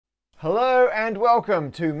Hello and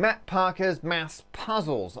welcome to Matt Parker's Maths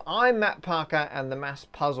Puzzles. I'm Matt Parker and the Maths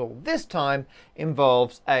Puzzle this time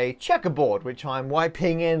involves a checkerboard which I'm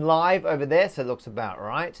wiping in live over there, so it looks about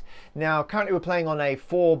right. Now currently we're playing on a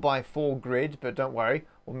 4x4 grid, but don't worry,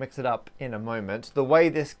 we'll mix it up in a moment. The way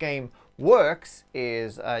this game works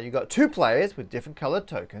is you've got two players with different colored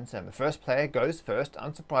tokens, and the first player goes first.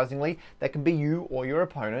 Unsurprisingly, that can be you or your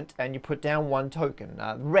opponent, and you put down one token,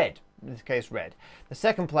 red. In this case, red. The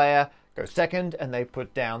second player goes second and they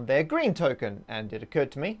put down their green token. And it occurred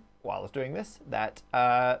to me while I was doing this that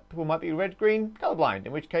people might be red-green colorblind,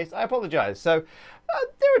 in which case I apologize. So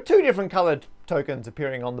there are two different colored tokens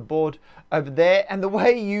appearing on the board over there, and the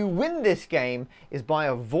way you win this game is by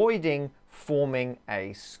avoiding forming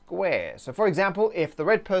a square. So for example, if the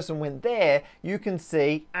red person went there, you can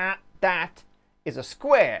see that is a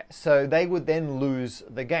square, so they would then lose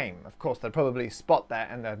the game. Of course, they'd probably spot that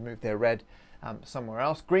and they'd move their red somewhere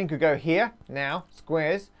else. Green could go here. Now,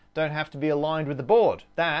 squares don't have to be aligned with the board.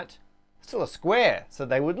 That's still a square, so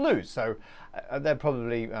they would lose. So they'd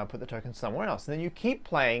probably put the token somewhere else. And then you keep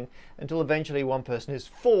playing until eventually one person is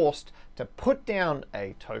forced to put down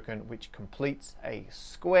a token which completes a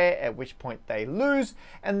square, at which point they lose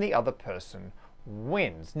and the other person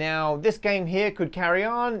wins. Now this game here could carry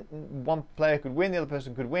on. One player could win, the other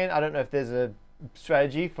person could win. I don't know if there's a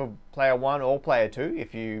strategy for player one or player two.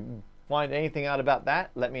 If you find anything out about that,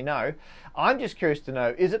 let me know. I'm just curious to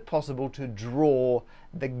know, is it possible to draw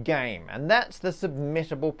the game? And that's the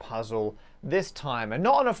submittable puzzle this time, and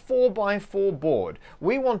not on a 4x4 board.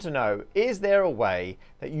 We want to know, is there a way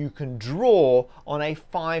that you can draw on a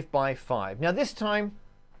 5x5? Now this time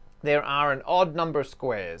there are an odd number of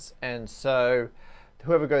squares, and so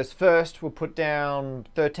whoever goes first will put down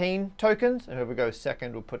 13 tokens, and whoever goes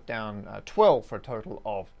second will put down 12 for a total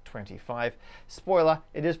of 25. Spoiler,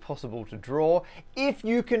 it is possible to draw if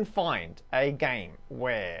you can find a game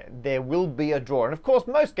where there will be a draw. And of course,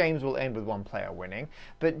 most games will end with one player winning,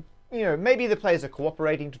 but you know, maybe the players are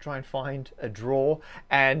cooperating to try and find a draw,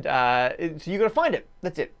 and so you've got to find it.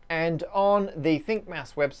 That's it. And on the Think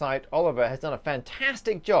Maths website, Oliver has done a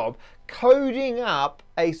fantastic job coding up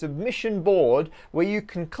a submission board where you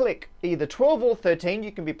can click either 12 or 13.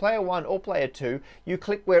 You can be player one or player two. You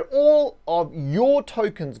click where all of your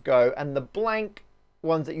tokens go, and the blank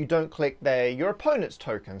ones that you don't click, they're your opponent's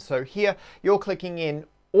tokens. So here you're clicking in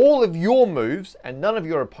all of your moves and none of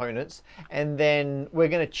your opponents, and then we're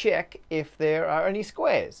going to check if there are any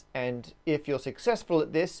squares. And if you're successful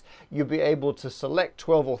at this, you'll be able to select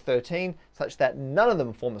 12 or 13 such that none of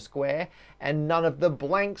them form a square and none of the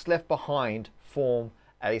blanks left behind form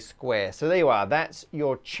a square. So there you are. That's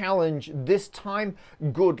your challenge this time.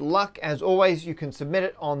 Good luck. As always, you can submit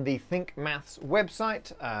it on the Think Maths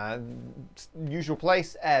website, usual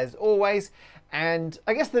place as always. And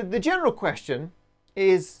I guess the general question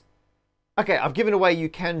is, okay, I've given away you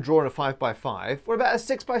can draw in a 5x5. What about a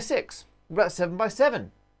 6x6? What about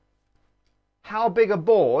 7x7? How big a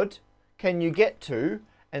board can you get to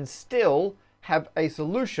and still have a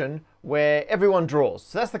solution where everyone draws?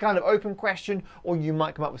 So that's the kind of open question, or you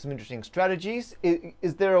might come up with some interesting strategies.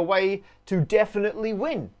 Is there a way to definitely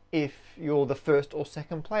win if you're the first or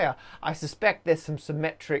second player? I suspect there's some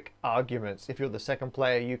symmetric arguments. If you're the second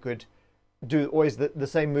player, you could do always the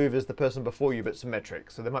same move as the person before you, but symmetric.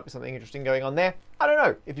 So there might be something interesting going on there. I don't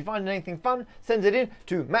know. If you find anything fun, send it in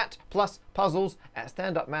to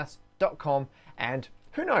matt+puzzles@standupmaths.com, and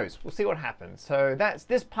who knows, we'll see what happens. So that's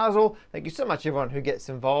this puzzle. Thank you so much everyone who gets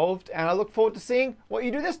involved, and I look forward to seeing what you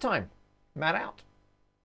do this time. Matt out.